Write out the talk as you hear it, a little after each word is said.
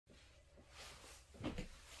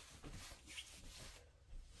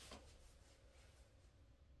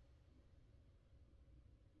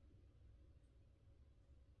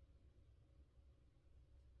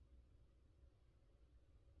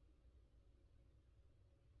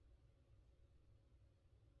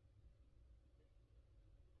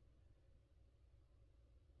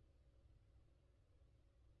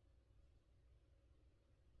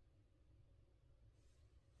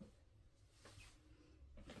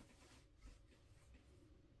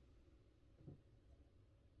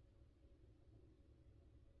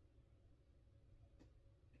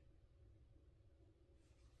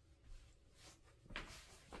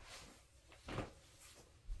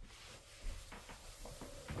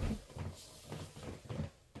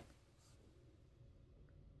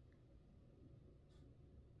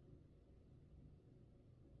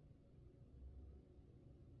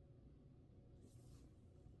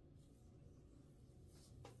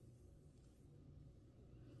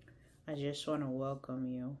I just want to welcome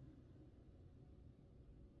you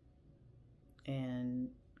and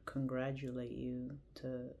congratulate you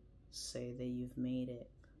to say that you've made it.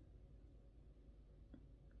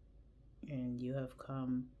 And you have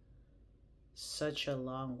come such a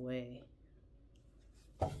long way.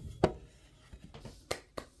 You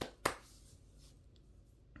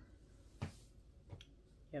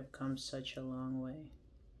have come such a long way.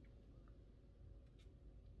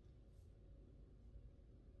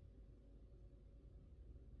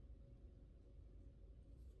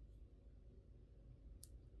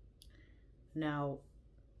 Now,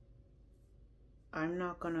 I'm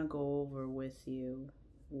not gonna go over with you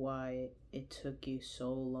why it took you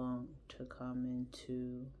so long to come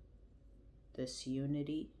into this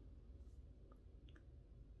unity,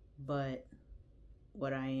 but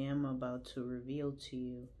what I am about to reveal to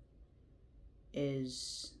you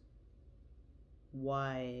is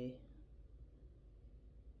why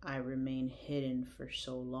I remain hidden for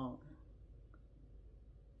so long.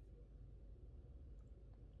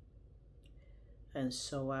 And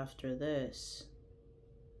so after this,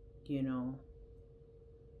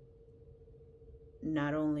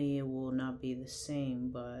 not only it will not be the same,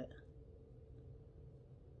 but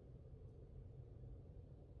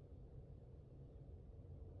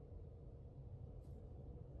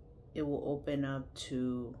it will open up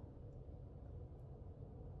to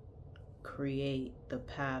create the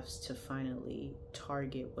paths to finally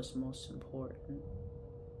target what's most important.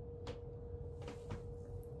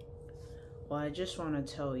 Well, I just want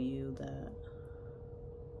to tell you that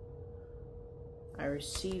I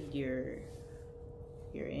received your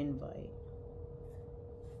invite.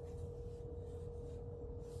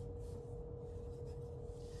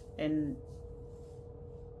 And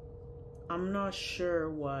I'm not sure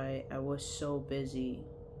why I was so busy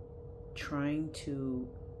trying to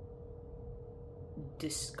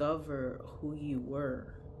discover who you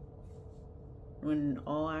were, when in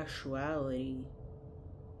all actuality,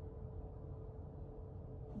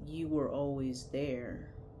 you were always there.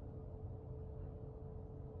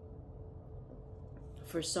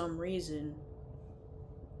 For some reason,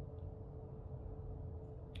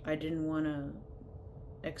 I didn't want to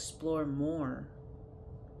explore more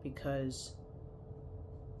because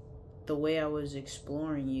the way I was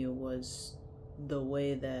exploring you was the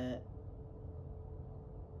way that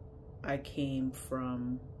I came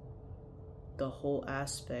from the whole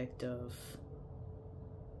aspect of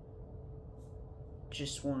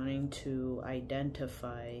just wanting to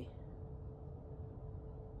identify,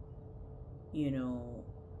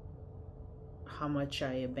 how much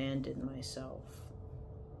I abandoned myself.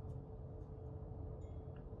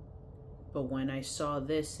 But when I saw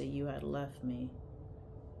this, that you had left me,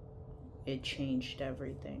 it changed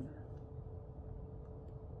everything.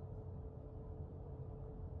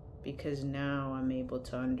 Because now I'm able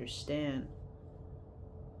to understand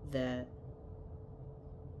that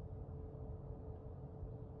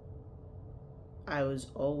I was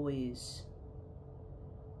always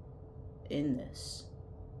in this.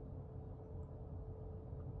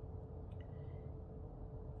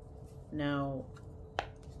 Now,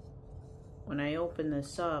 when I opened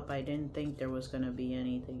this up, I didn't think there was going to be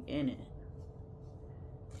anything in it.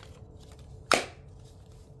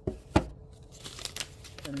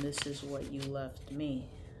 And this is what you left me.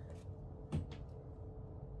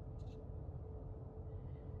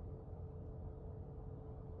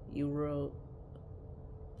 You wrote,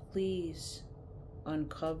 "Please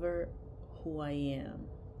uncover who I am."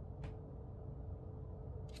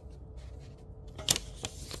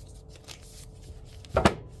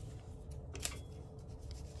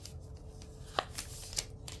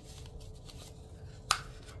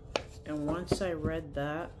 And once I read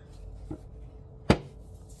that,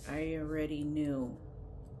 I already knew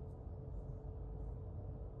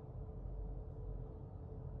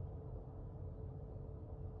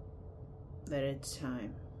that it's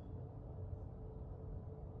time.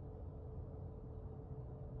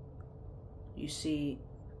 You see,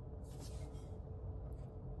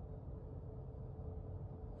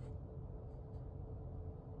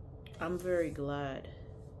 I'm very glad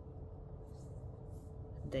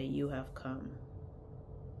that you have come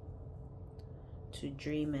to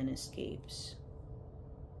Dream and Escapes.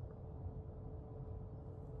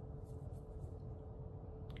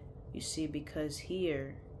 You see, because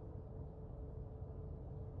here,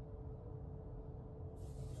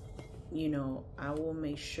 I will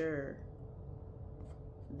make sure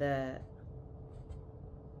that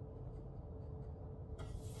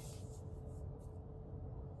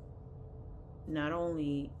not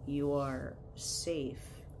only you are safe,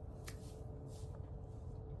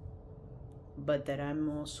 but that I'm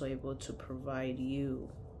also able to provide you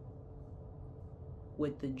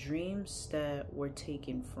with the dreams that were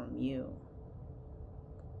taken from you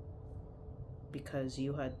because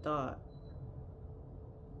you had thought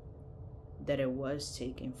that it was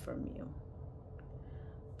taken from you.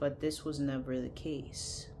 But this was never the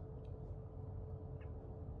case.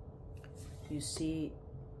 You see,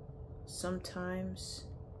 sometimes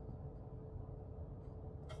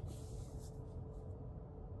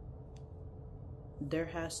there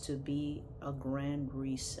has to be a grand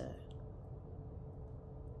reset.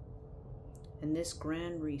 And this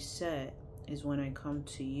grand reset is when I come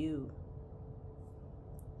to you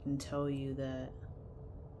and tell you that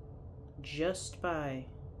just by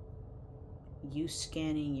you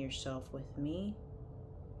scanning yourself with me,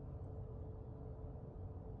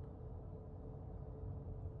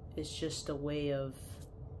 it's just a way of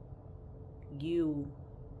you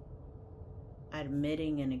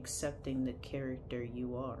admitting and accepting the character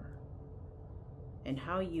you are and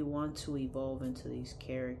how you want to evolve into these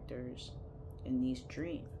characters in these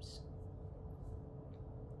dreams.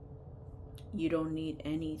 You don't need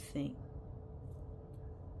anything.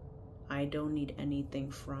 I don't need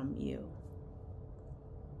anything from you.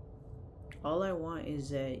 All I want is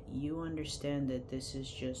that you understand that this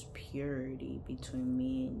is just purity between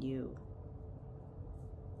me and you.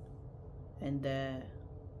 And that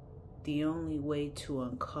the only way to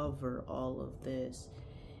uncover all of this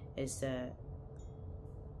is that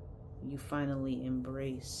you finally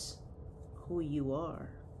embrace who you are.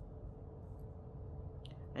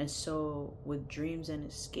 And so with Dreams and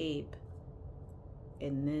Escape,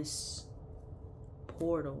 in this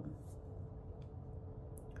portal,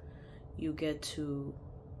 you get to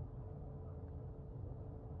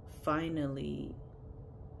finally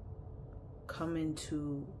come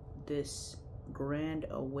into this grand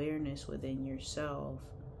awareness within yourself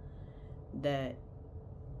that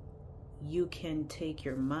you can take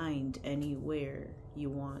your mind anywhere you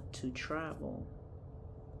want to travel.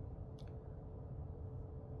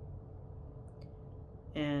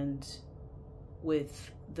 And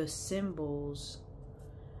with the symbols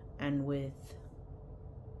and with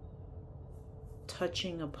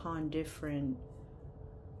touching upon different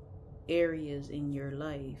areas in your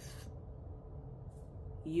life,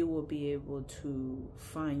 you will be able to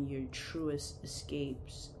find your truest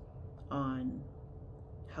escapes on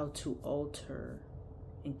how to alter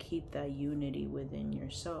and keep that unity within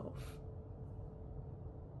yourself.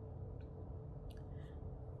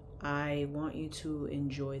 I want you to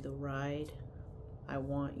enjoy the ride. I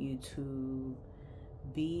want you to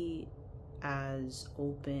be as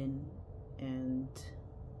open and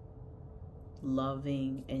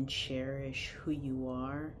loving and cherish who you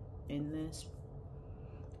are in this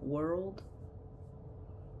world.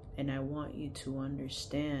 And I want you to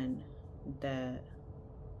understand that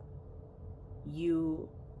you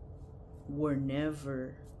were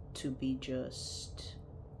never to be just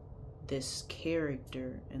this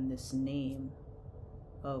character and this name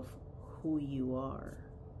of who you are.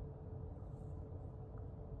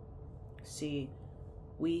 See,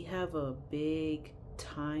 we have a big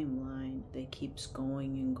timeline that keeps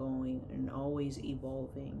going and going and always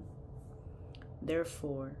evolving.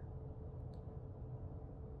 Therefore,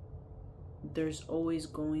 there's always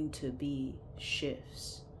going to be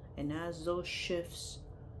shifts. And as those shifts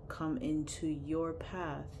come into your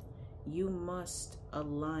path, you must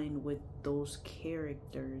align with those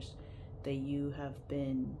characters that you have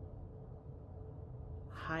been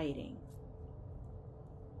hiding.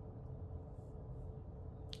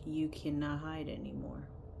 You cannot hide anymore.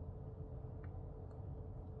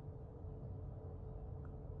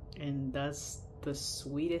 And that's the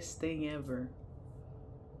sweetest thing ever.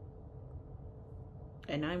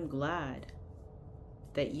 And I'm glad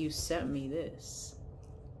that you sent me this.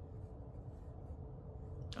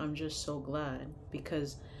 I'm just so glad,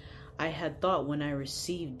 because I had thought when I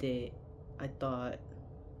received it, I thought,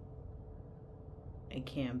 it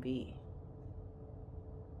can't be.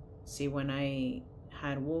 See, when I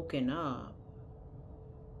had woken up,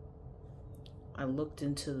 I looked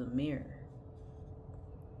into the mirror.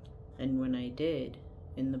 And when I did,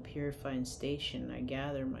 in the purifying station, I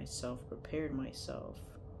gathered myself, prepared myself.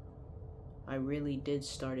 I really did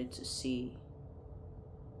started to see.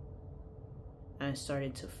 I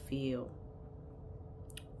started to feel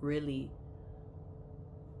really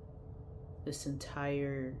this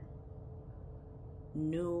entire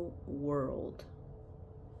new world.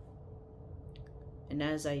 And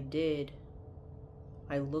as I did,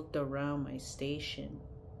 I looked around my station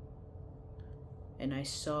and I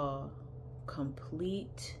saw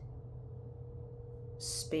complete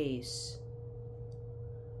space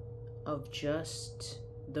of just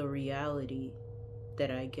the reality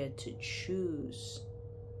that I get to choose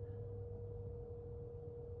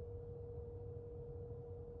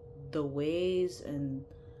the ways and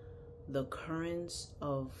the currents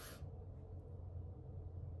of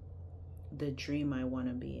the dream I want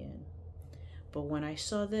to be in. But when I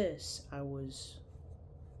saw this, I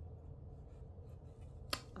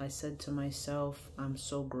said to myself, I'm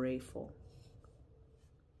so grateful.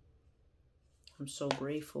 I'm so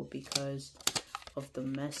grateful because of the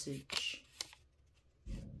message.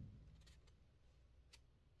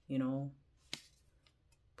 You know,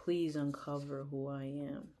 please uncover who I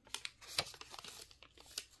am.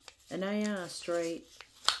 And I asked, right,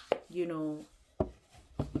 you know,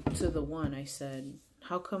 to the one, I said,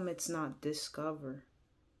 how come it's not discover?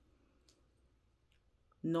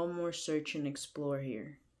 No more search and explore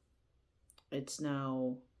here. It's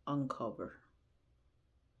now uncover.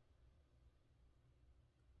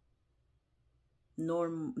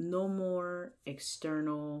 No more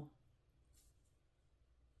external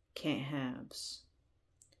can't haves.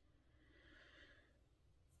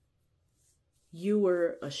 You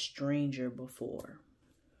were a stranger before,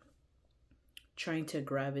 trying to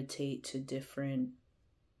gravitate to different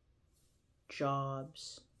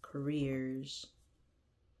jobs, careers,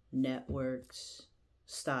 networks,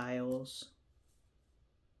 styles.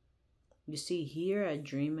 You see, here at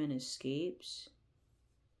Dream and Escapes,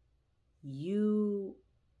 you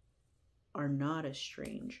are not a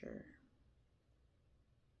stranger.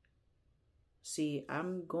 See,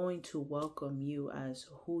 I'm going to welcome you as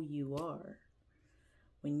who you are.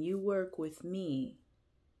 When you work with me,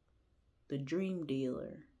 the dream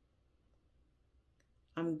dealer,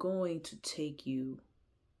 I'm going to take you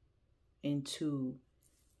into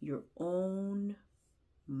your own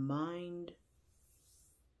mind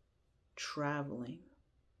traveling,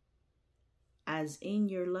 as in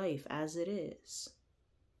your life as it is.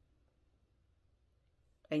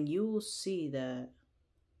 And you will see that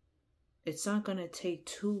it's not going to take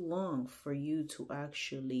too long for you to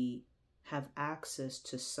actually have access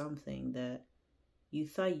to something that you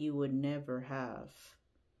thought you would never have.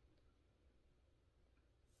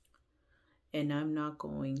 And I'm not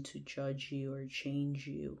going to judge you or change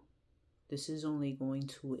you. This is only going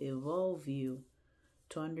to evolve you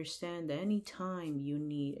to understand that anytime you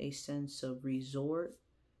need a sense of resort,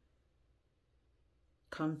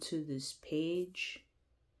 come to this page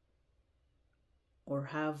or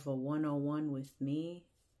have a one-on-one with me.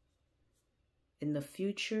 In the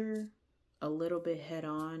future, a little bit head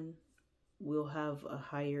on, we'll have a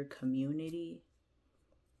higher community.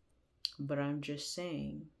 But I'm just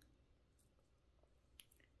saying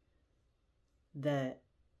that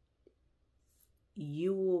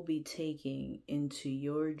you will be taking into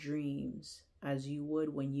your dreams as you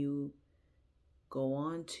would when you go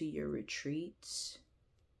on to your retreats,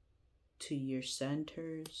 to your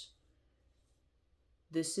centers.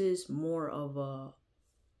 This is more of a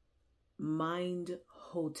mind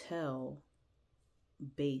hotel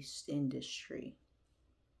based industry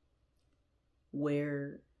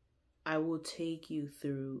where I will take you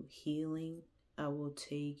through healing. I will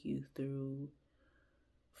take you through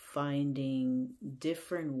finding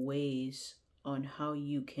different ways on how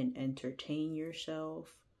you can entertain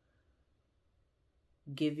yourself,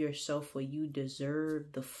 give yourself what you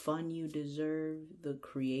deserve, the fun you deserve, the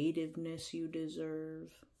creativeness you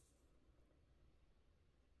deserve.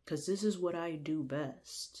 Because this is what I do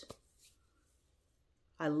best.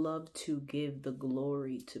 I love to give the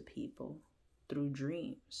glory to people through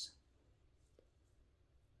dreams.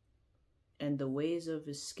 And the ways of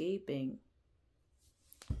escaping,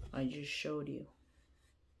 I just showed you.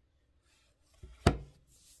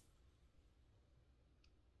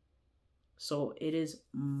 So it is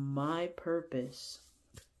my purpose,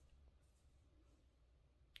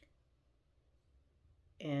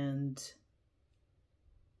 and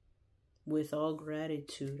with all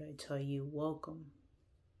gratitude, I tell you, welcome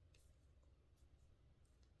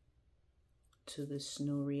to this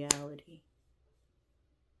new reality.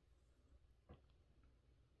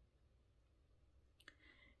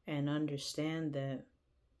 And understand that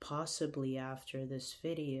possibly after this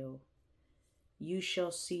video, you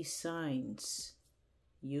shall see signs,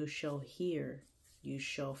 you shall hear, you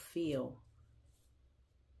shall feel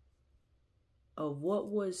of what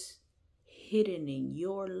was hidden in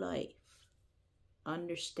your life.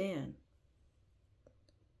 Understand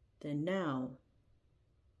that now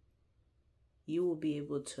you will be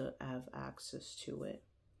able to have access to it,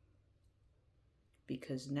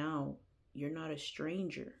 because now you're not a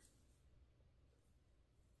stranger.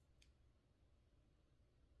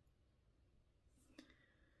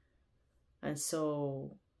 And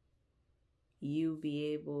so you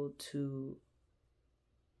be able to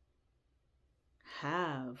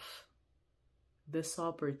have this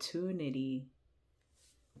opportunity,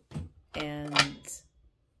 and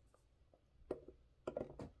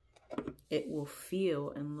it will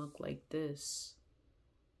feel and look like this.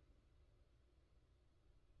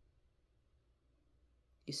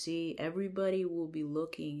 You see, everybody will be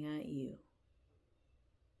looking at you.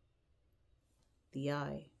 The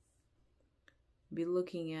eye be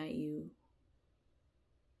looking at you.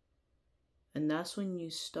 And that's when you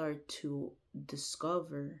start to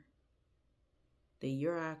discover that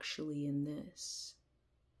you're actually in this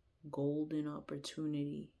golden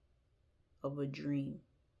opportunity of a dream.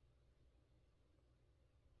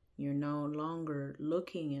 You're no longer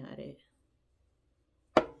looking at it.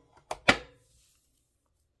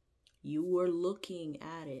 You were looking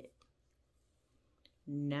at it.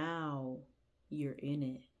 Now you're in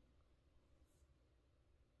it.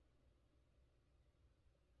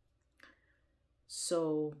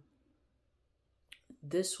 So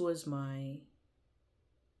this was my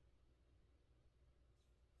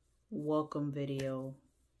welcome video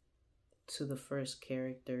to the first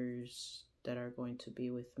characters that are going to be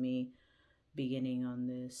with me beginning on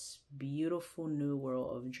this beautiful new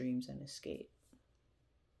world of dreams and escape.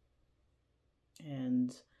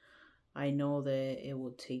 And I know that it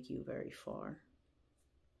will take you very far.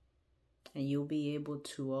 And you'll be able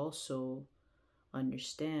to also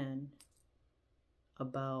understand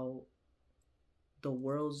about the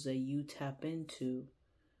worlds that you tap into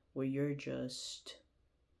where you're just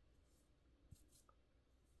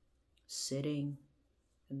sitting,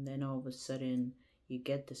 and then all of a sudden you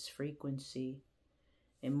get this frequency.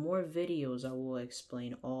 In more videos I will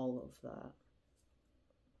explain all of that.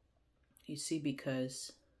 You see,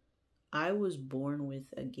 because I was born with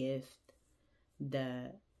a gift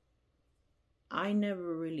that I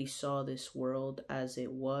never really saw this world as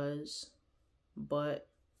it was, but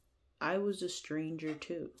I was a stranger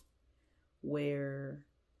too, where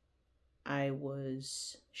I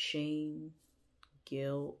was shame,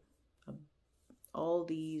 guilt, all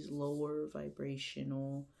these lower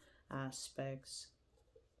vibrational aspects.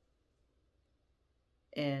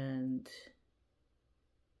 And,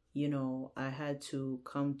 you know, I had to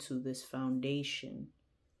come to this foundation.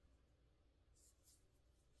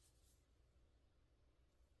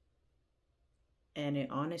 And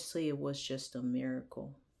honestly, it was just a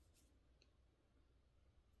miracle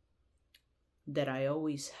that I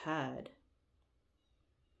always had.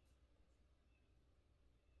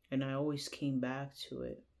 And I always came back to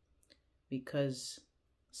it because,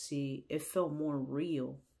 see, it felt more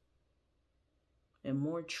real and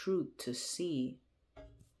more truth to see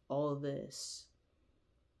all this.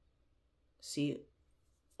 See,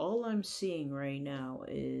 all I'm seeing right now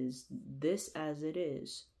is this as it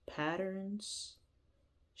is. Patterns,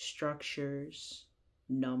 structures,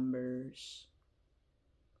 numbers.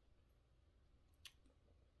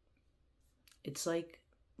 It's like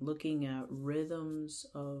looking at rhythms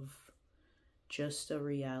of just a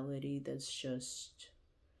reality that's just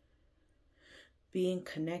being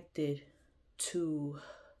connected to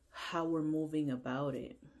how we're moving about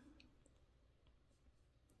it.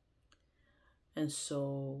 And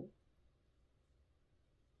so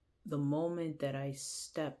the moment that I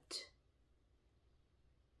stepped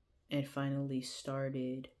and finally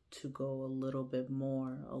started to go a little bit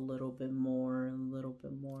more,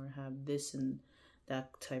 have this and that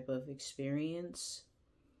type of experience,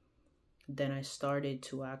 then I started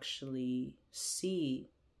to actually see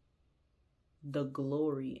the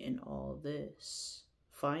glory in all this,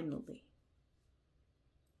 finally,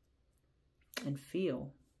 and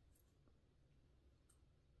feel.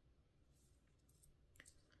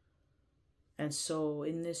 And so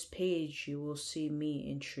in this page, you will see me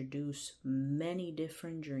introduce many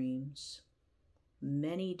different dreams,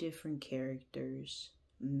 many different characters,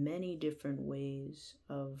 many different ways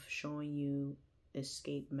of showing you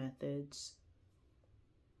escape methods.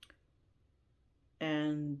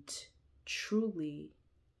 And truly,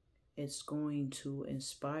 it's going to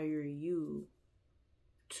inspire you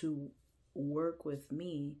to work with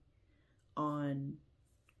me on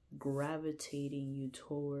gravitating you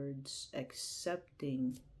towards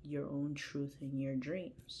accepting your own truth in your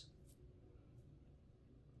dreams.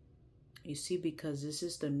 You see, because this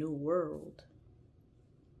is the new world.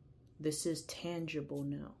 This is tangible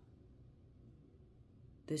now.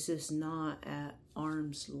 This is not at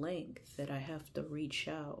arm's length that I have to reach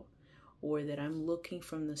out, or that I'm looking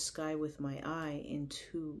from the sky with my eye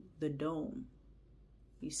into the dome.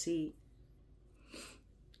 You see,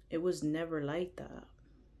 it was never like that.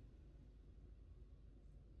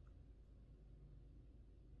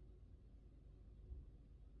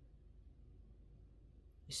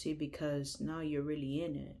 You see, because now you're really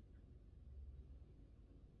in it.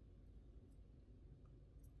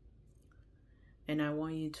 And I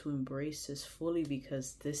want you to embrace this fully,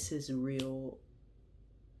 because this is real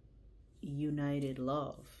united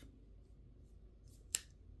love.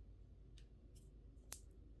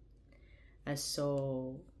 And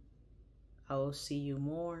so I will see you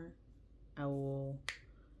more. I will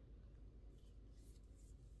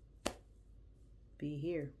be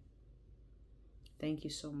here. Thank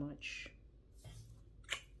you so much.